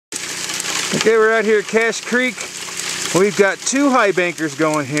Okay, we're out here at Cache Creek. We've got two high bankers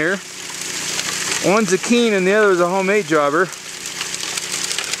going here. One's a Keen and the other is a homemade jobber.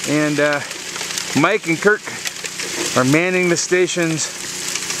 And Mike and Kirk are manning the stations.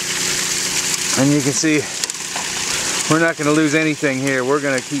 And you can see we're not going to lose anything here. We're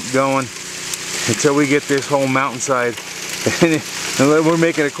going to keep going until we get this whole mountainside. And we're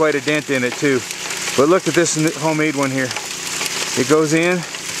making quite a dent in it too. But look at this homemade one here. It goes in,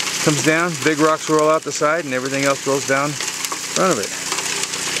 comes down, big rocks roll out the side, and everything else rolls down in front of it.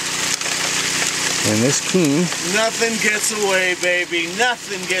 And this Keen. Nothing gets away, baby.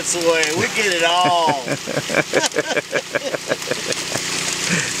 Nothing gets away. We get it all.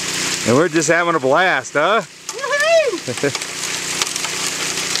 And we're just having a blast, huh? Woohoo!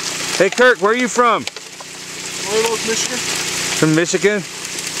 Hey Kirk, where are you from? Oilers, Michigan. From Michigan?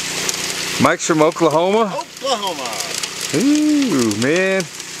 Mike's from Oklahoma? Oklahoma. Ooh, man.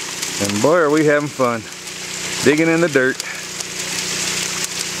 And boy, are we having fun. Digging in the dirt.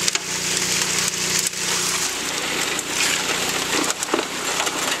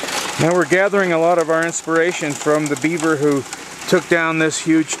 Now we're gathering a lot of our inspiration from the beaver who took down this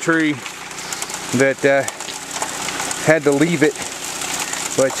huge tree that had to leave it,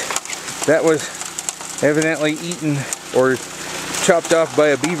 but that was evidently eaten or chopped off by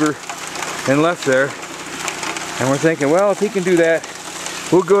a beaver and left there. And we're thinking, well, if he can do that,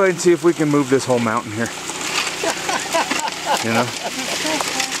 we'll go ahead and see if we can move this whole mountain here. You know?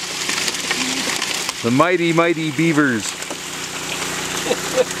 The mighty, mighty beavers.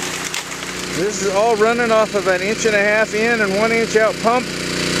 This is all running off of an 1.5 in and 1 inch out pump.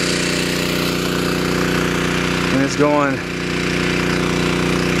 And it's going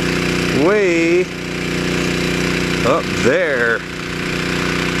way up there.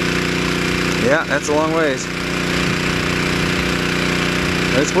 Yeah, that's a long ways.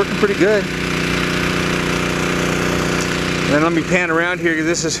 It's working pretty good. And then let me pan around here, because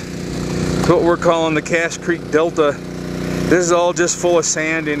this is what we're calling the Cache Creek Delta. This is all just full of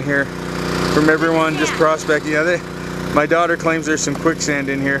sand in here from everyone just prospecting. Yeah, my daughter claims there's some quicksand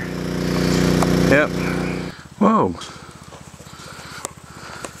in here. Yep. Whoa.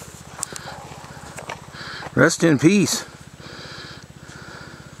 Rest in peace.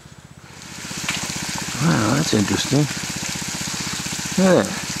 Wow, that's interesting. Look at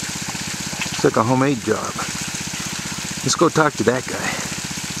that. It's like a homemade job. Let's go talk to that guy.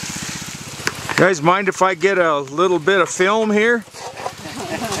 You guys mind if I get a little bit of film here?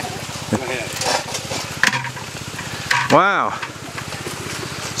 Go ahead. Wow.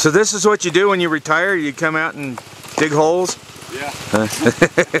 So this is what you do when you retire? You come out and dig holes? Yeah.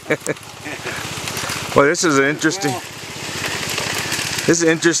 Well, this is an interesting... This is an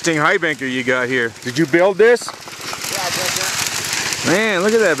interesting high banker you got here. Did you build this? Yeah, I built that. Man,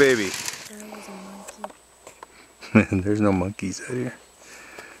 look at that baby. There's no monkeys out here.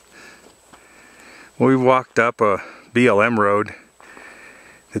 Well, we walked up a BLM road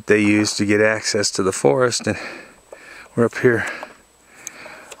that they use to get access to the forest, and we're up here.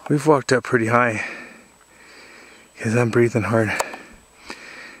 We've walked up pretty high because I'm breathing hard.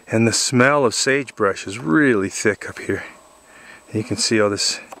 And the smell of sagebrush is really thick up here. You can see all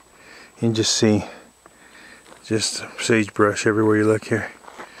this, you can just see just sagebrush everywhere you look here.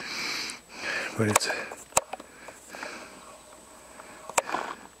 But it's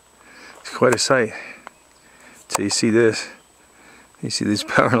quite a sight. So you see this, you see these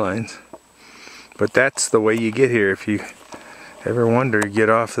power lines. But that's the way you get here. If you ever wonder, you get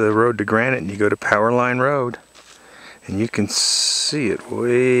off the road to Granite and you go to Power Line Road, and you can see it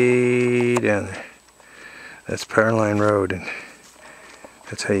way down there. That's Power Line Road, and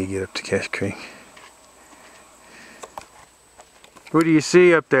that's how you get up to Cache Creek. What do you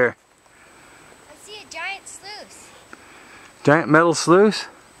see up there? I see a giant sluice. Giant metal sluice?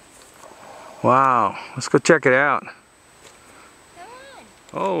 Wow, let's go check it out. Come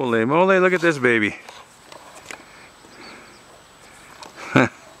on. Holy moly, look at this baby.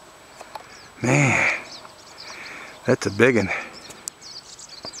 Man, that's a big one.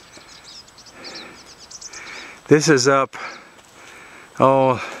 This is up,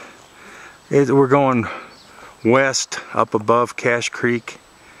 we're going west up above Cache Creek,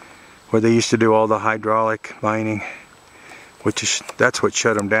 where they used to do all the hydraulic mining, that's what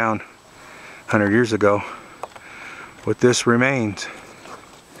shut them down 100 years ago. But this remains.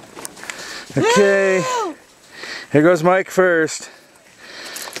 Okay, here goes Mike first.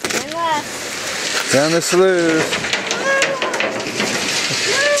 Turn left. Down the sluice.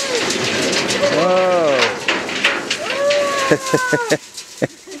 Whoa.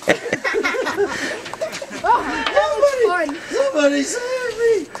 Oh, that was fun. Somebody save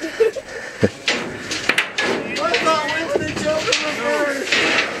me!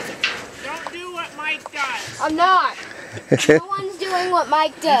 I'm not. No one's doing what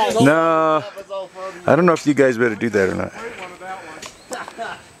Mike does. No, I don't know if you guys better do that or not.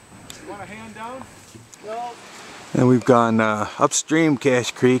 Want a hand down? No. And we've gone upstream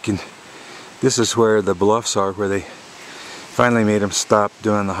Cache Creek, and this is where the bluffs are, where they finally made them stop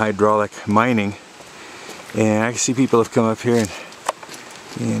doing the hydraulic mining. And I can see people have come up here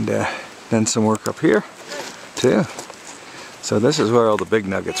and done some work up here too. So this is where all the big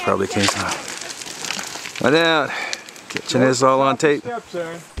nuggets probably came from. Right out. Catching this all on tape. Steps,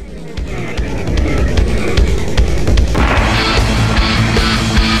 Aaron.